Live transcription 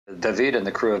David and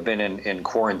the crew have been in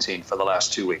quarantine for the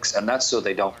last 2 weeks, and that's so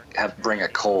they don't bring a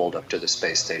cold up to the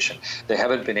space station. They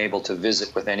haven't been able to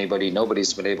visit with anybody.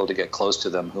 Nobody's been able to get close to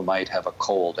them who might have a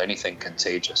cold, anything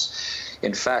contagious.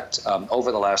 In fact,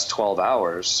 over the last 12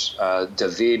 hours,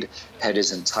 David had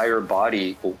his entire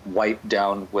body wiped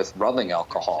down with rubbing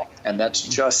alcohol, and that's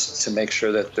just to make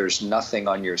sure that there's nothing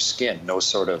on your skin, no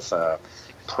sort of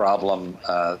problem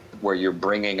where you're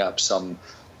bringing up some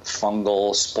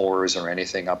fungal spores or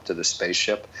anything up to the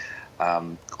spaceship.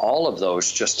 All of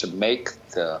those just to make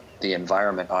the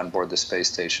environment on board the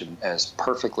space station as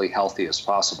perfectly healthy as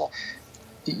possible.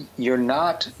 You're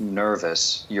not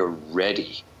nervous, you're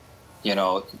ready. You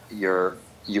know,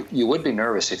 you would be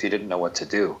nervous if you didn't know what to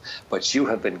do, but you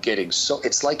have been getting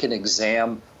it's like an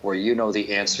exam where you know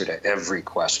the answer to every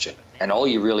question, and all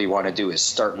you really want to do is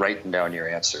start writing down your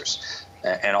answers.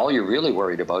 And all you're really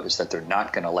worried about is that they're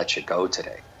not going to let you go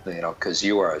today, you know, because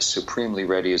you are as supremely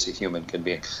ready as a human can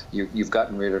be. You've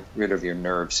gotten rid of your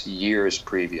nerves years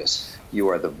previous. You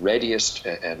are the readiest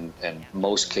and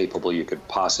most capable you could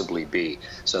possibly be.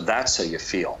 So that's how you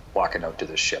feel walking out to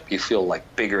the ship. You feel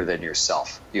like bigger than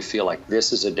yourself. You feel like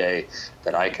this is a day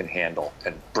that I can handle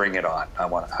and bring it on. I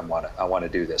want to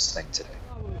do this thing today.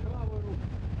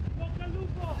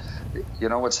 You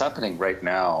know, what's happening right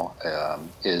now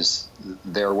is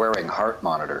they're wearing heart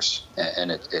monitors,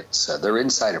 and they're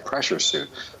inside a pressure suit,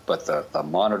 but the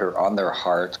monitor on their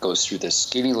heart goes through this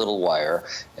skinny little wire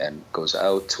and goes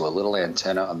out to a little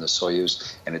antenna on the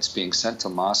Soyuz, and it's being sent to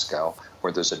Moscow,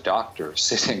 where there's a doctor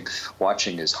sitting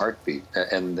watching his heartbeat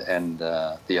and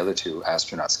the other two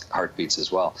astronauts' heartbeats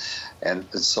as well. And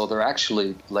so they're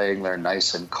actually laying there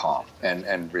nice and calm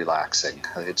and relaxing.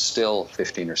 It's still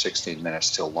 15 or 16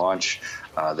 minutes till launch.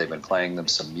 They've been playing them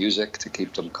some music to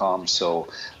keep them calm. So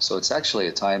it's actually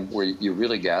a time where you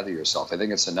really gather yourself. I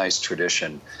think it's a nice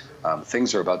tradition.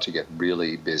 Things are about to get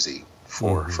really busy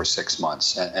for 6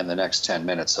 months, and the next 10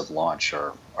 minutes of launch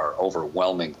are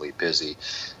overwhelmingly busy.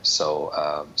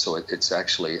 So it's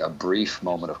actually a brief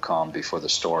moment of calm before the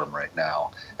storm right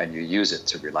now, and you use it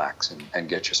to relax and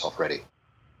get yourself ready.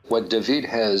 What David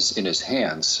has in his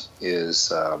hands is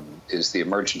the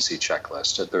emergency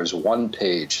checklist. There's one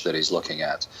page that he's looking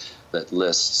at that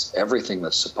lists everything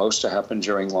that's supposed to happen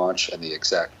during launch and the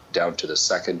exact down to the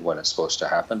second when it's supposed to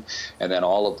happen, and then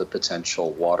all of the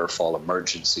potential waterfall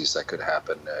emergencies that could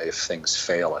happen if things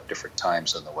fail at different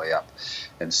times on the way up.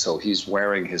 And so he's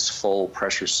wearing his full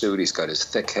pressure suit, he's got his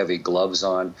thick, heavy gloves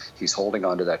on, he's holding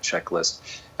onto that checklist,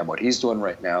 and what he's doing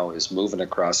right now is moving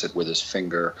across it with his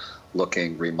finger,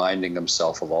 looking, reminding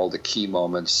himself of all the key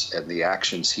moments and the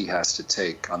actions he has to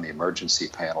take on the emergency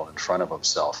panel in front of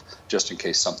himself, just in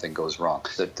case something goes wrong.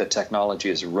 The technology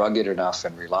is rugged enough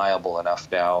and reliable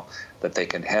enough now that they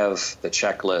can have the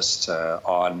checklist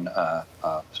on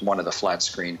one of the flat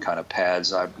screen kind of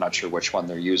pads. I'm not sure which one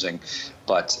they're using,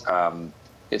 but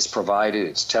it's provided,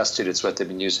 it's tested, it's what they've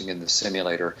been using in the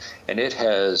simulator, and it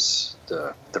has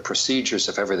the procedures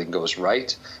if everything goes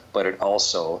right, but it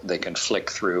also, they can flick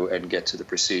through and get to the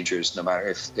procedures no matter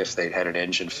if they'd had an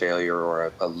engine failure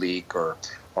or a leak or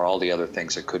all the other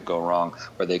things that could go wrong,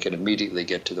 where they can immediately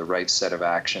get to the right set of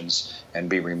actions and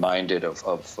be reminded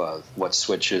of what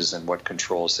switches and what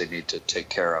controls they need to take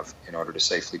care of in order to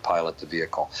safely pilot the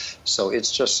vehicle. So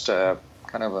it's just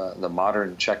kind of the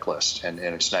modern checklist, and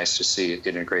it's nice to see it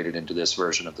integrated into this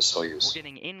version of the Soyuz. We're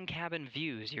getting in-cabin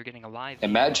views. You're getting a live view.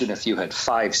 Imagine if you had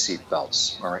 5 seat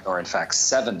belts, or in fact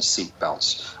 7 seat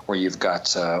belts, where you've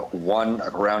got one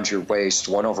around your waist,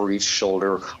 one over each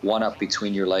shoulder, one up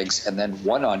between your legs, and then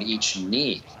one on each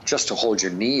knee, just to hold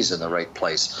your knees in the right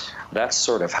place. That's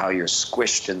sort of how you're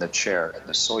squished in the chair in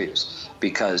the Soyuz,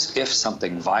 because if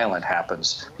something violent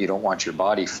happens, you don't want your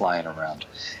body flying around.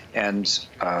 And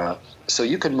so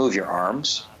you can move your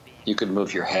arms, you can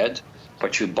move your head,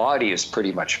 but your body is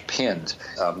pretty much pinned.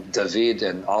 David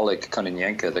and Oleg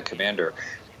Kononenko, the commander,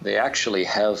 they actually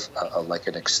have like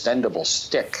an extendable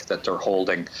stick that they're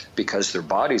holding because their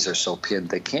bodies are so pinned,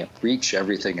 they can't reach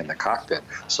everything in the cockpit.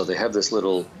 So they have this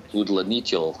little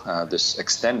udlanitil, this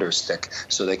extender stick,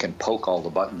 so they can poke all the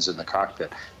buttons in the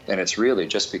cockpit. And it's really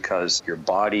just because your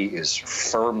body is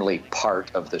firmly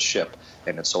part of the ship,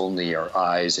 and it's only your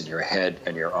eyes and your head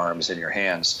and your arms and your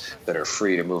hands that are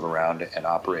free to move around and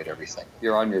operate everything.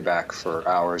 You're on your back for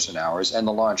hours and hours, and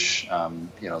the launch,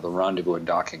 the rendezvous and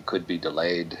docking could be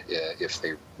delayed if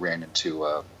they ran into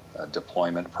a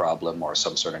deployment problem or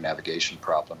some sort of navigation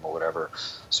problem or whatever.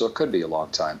 So it could be a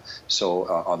long time. So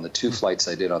on the 2 flights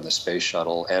I did on the space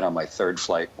shuttle, and on my 3rd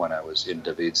flight when I was in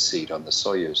David's seat on the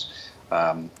Soyuz,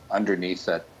 underneath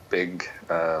that big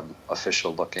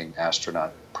official-looking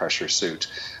astronaut pressure suit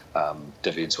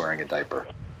David's wearing a diaper.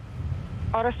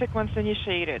 Auto sequence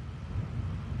initiated.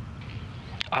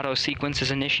 Auto sequence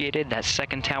is initiated. That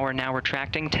second tower now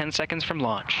retracting 10 seconds from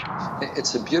launch.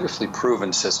 It's a beautifully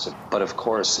proven system, but of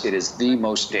course it is the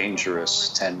most dangerous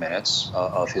 10 minutes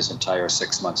of his entire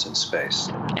 6 months in space.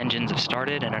 Engines have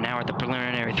started and are now at the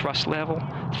preliminary thrust level,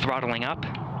 throttling up.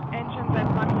 Engines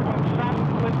at maximum thrust,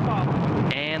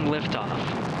 liftoff. And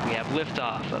liftoff. We have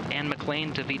liftoff of Anne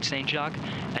McClain, David Saint-Jacques,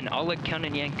 and Oleg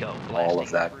Kononenko. All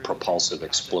of that propulsive,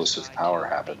 explosive power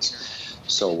happens.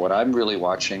 So what I'm really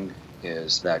watching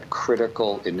is that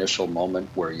critical initial moment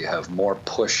where you have more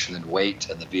push than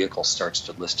weight and the vehicle starts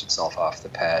to lift itself off the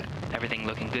pad. Everything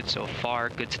looking good so far.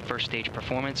 Good first stage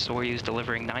performance. Soyuz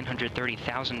delivering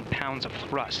 930,000 pounds of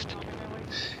thrust.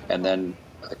 And then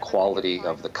the quality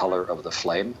of the color of the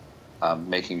flame,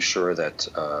 making sure that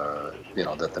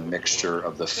that the mixture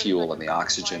of the fuel and the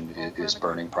oxygen is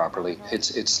burning properly.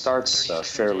 It starts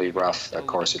fairly rough. Of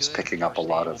course, it's picking up a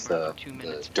lot of the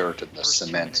dirt and the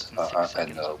cement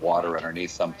and the water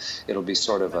underneath them. It'll be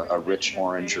sort of a rich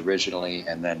orange originally,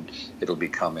 and then it'll be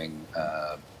becoming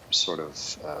sort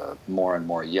of more and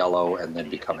more yellow, and then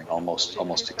becoming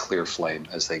almost a clear flame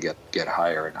as they get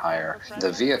higher and higher.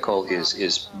 The vehicle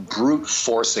is brute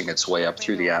forcing its way up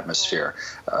through the atmosphere,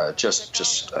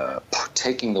 just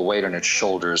taking the weight on its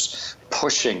shoulders,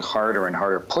 pushing harder and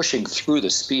harder, pushing through the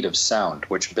speed of sound,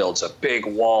 which builds a big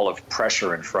wall of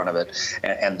pressure in front of it,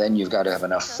 and then you've got to have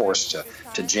enough force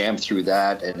to jam through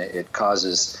that, and it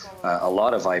causes a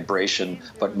lot of vibration,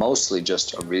 but mostly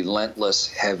just a relentless,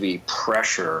 heavy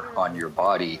pressure on your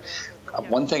body.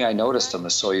 One thing I noticed on the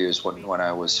Soyuz when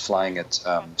I was flying it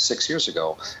 6 years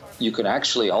ago, you could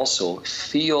actually also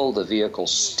feel the vehicle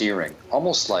steering,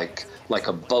 almost like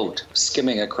a boat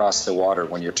skimming across the water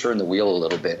when you turn the wheel a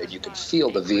little bit, and you can feel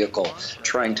the vehicle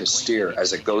trying to steer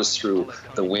as it goes through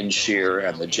the wind shear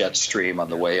and the jet stream on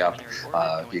the way up.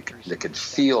 You can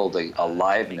feel the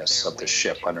aliveness of the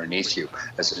ship underneath you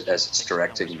as it's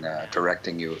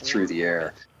directing you through the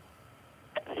air.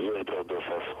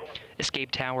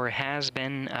 Escape tower has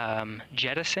been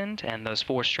jettisoned, and those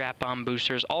 4 strap bomb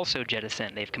boosters also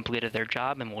jettisoned. They've completed their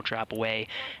job and will drop away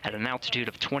at an altitude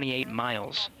of 28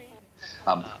 miles.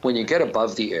 When you get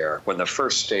above the air, when the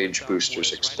first stage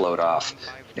boosters explode off,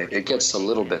 it gets a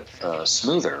little bit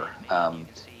smoother,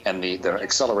 and the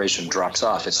acceleration drops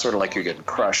off. It's sort of like you're getting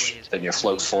crushed, then you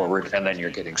float forward, and then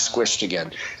you're getting squished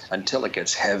again until it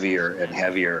gets heavier and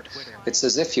heavier. It's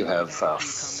as if you have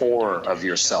 4 of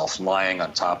yourself lying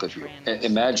on top of you.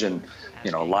 Imagine,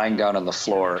 lying down on the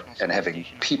floor and having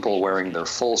people wearing their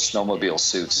full snowmobile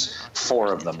suits,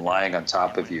 4 of them lying on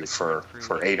top of you for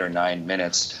 8 or 9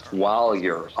 minutes while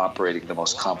you're operating the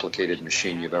most complicated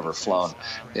machine you've ever flown.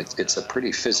 It's a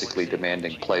pretty physically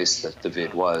demanding place that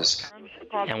David was.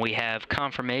 And we have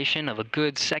confirmation of a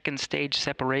good second stage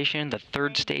separation. The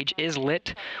third stage is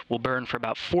lit, will burn for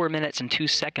about 4 minutes and 2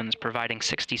 seconds, providing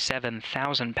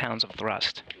 67,000 pounds of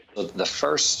thrust. The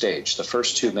first stage, the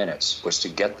first 2 minutes, was to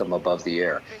get them above the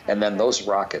air. And then those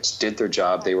rockets did their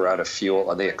job. They were out of fuel,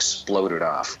 and they exploded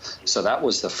off. So that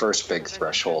was the first big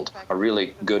threshold, a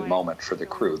really good moment for the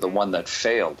crew, the one that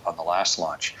failed on the last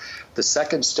launch. The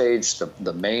second stage,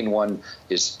 the main one,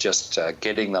 is just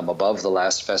getting them above the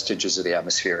last vestiges of the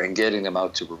atmosphere and getting them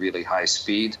out to a really high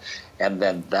speed. And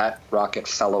then that rocket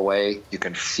fell away. You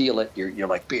can feel it. You're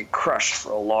like being crushed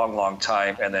for a long, long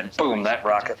time. And then boom, that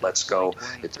rocket lets go.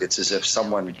 It's as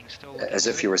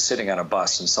if you were sitting on a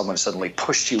bus and someone suddenly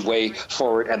pushed you way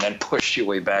forward and then pushed you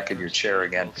way back in your chair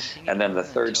again. And then the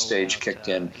third stage kicked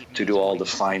in to do all the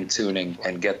fine tuning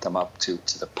and get them up to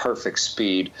the perfect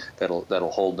speed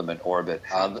that'll hold them in orbit.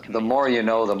 The more you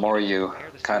know, the more you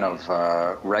kind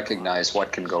of recognize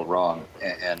what can go wrong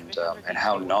and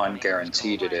how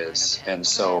non-guaranteed it is. And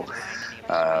so,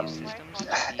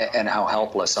 and how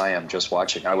helpless I am just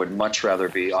watching. I would much rather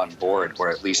be on board where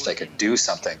at least I could do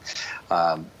something.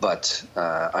 But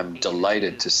I'm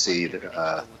delighted to see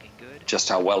that, just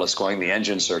how well it's going. The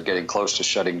engines are getting close to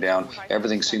shutting down.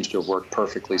 Everything seems to have worked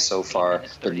perfectly so far.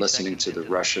 Been listening to the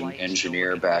Russian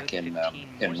engineer back in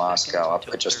Moscow,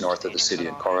 up just north of the city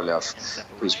in Korolev,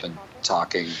 who's been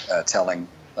talking, telling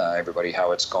everybody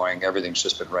how it's going. Everything's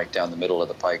just been right down the middle of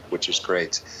the pike, which is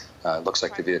great. It looks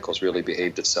like the vehicle's really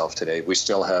behaved itself today. We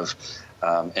still have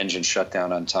engine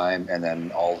shutdown on time, and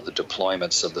then all the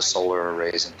deployments of the solar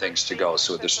arrays and things to go.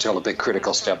 So there's still a big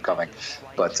critical step coming,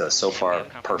 but so far,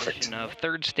 perfect. Of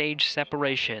third stage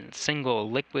separation, single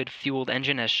liquid-fueled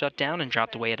engine has shut down and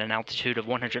dropped away at an altitude of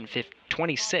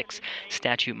 126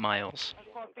 statute miles.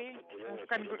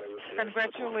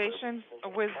 Congratulations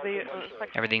with the...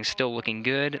 Everything's still looking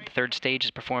good. The third stage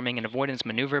is performing an avoidance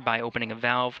maneuver by opening a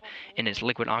valve in its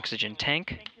liquid oxygen tank.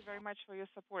 Thank you very much for your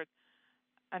support.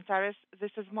 Antares,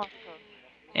 this is Moscow.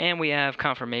 And we have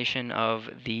confirmation of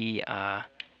the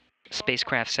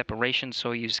spacecraft separation,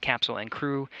 Soyuz capsule and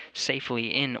crew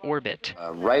safely in orbit.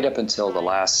 Right up until the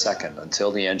last second,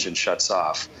 until the engine shuts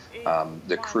off,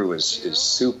 the crew is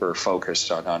super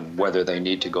focused on whether they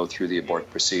need to go through the abort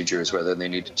procedures, whether they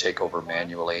need to take over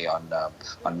manually on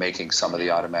making some of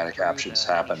the automatic actions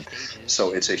happen.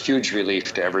 So it's a huge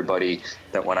relief to everybody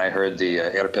that when I heard the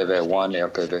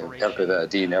RPV-1, RPV-1,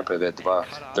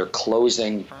 RPV-2, they're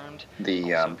closing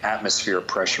the atmosphere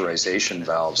pressurization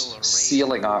valves,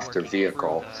 sealing off their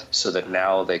vehicle so that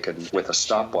now they can, with a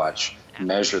stopwatch,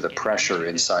 measure the pressure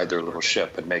inside their little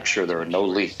ship and make sure there are no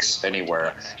leaks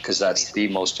anywhere, because that's the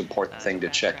most important thing to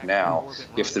check now.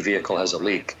 If the vehicle has a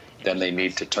leak, then they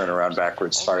need to turn around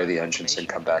backwards, fire the engines, and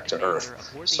come back to Earth.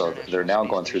 So they're now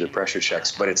going through the pressure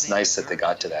checks, but it's nice that they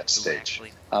got to that stage.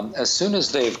 As soon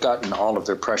as they've gotten all of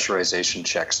their pressurization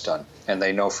checks done, and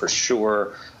they know for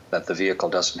sure that the vehicle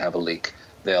doesn't have a leak,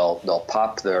 they'll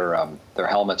pop their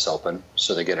helmets open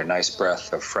so they get a nice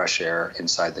breath of fresh air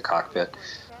inside the cockpit.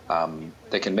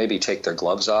 They can maybe take their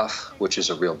gloves off, which is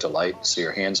a real delight, so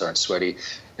your hands aren't sweaty.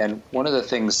 And one of the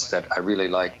things that I really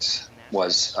liked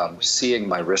was seeing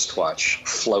my wristwatch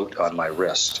float on my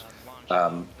wrist.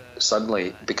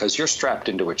 Suddenly, because you're strapped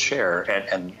into a chair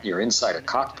and you're inside a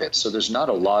cockpit, so there's not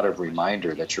a lot of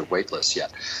reminder that you're weightless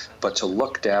yet. But to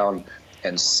look down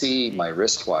and see my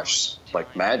wristwatch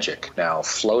like magic now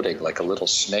floating like a little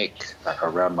snake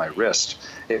around my wrist,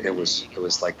 it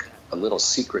was like a little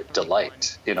secret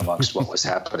delight in amongst what was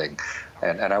happening.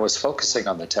 And I was focusing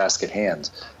on the task at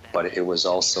hand, but it was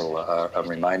also a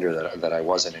reminder that I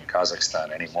wasn't in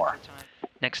Kazakhstan anymore.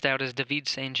 Next out is David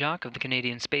Saint-Jacques of the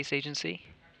Canadian Space Agency.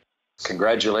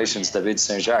 Congratulations, David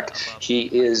Saint-Jacques. He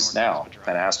is now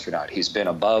an astronaut. He's been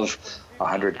above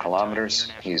 100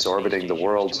 kilometers. He's orbiting the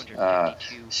world.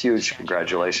 Huge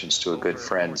congratulations to a good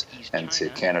friend and to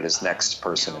Canada's next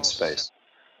person in space.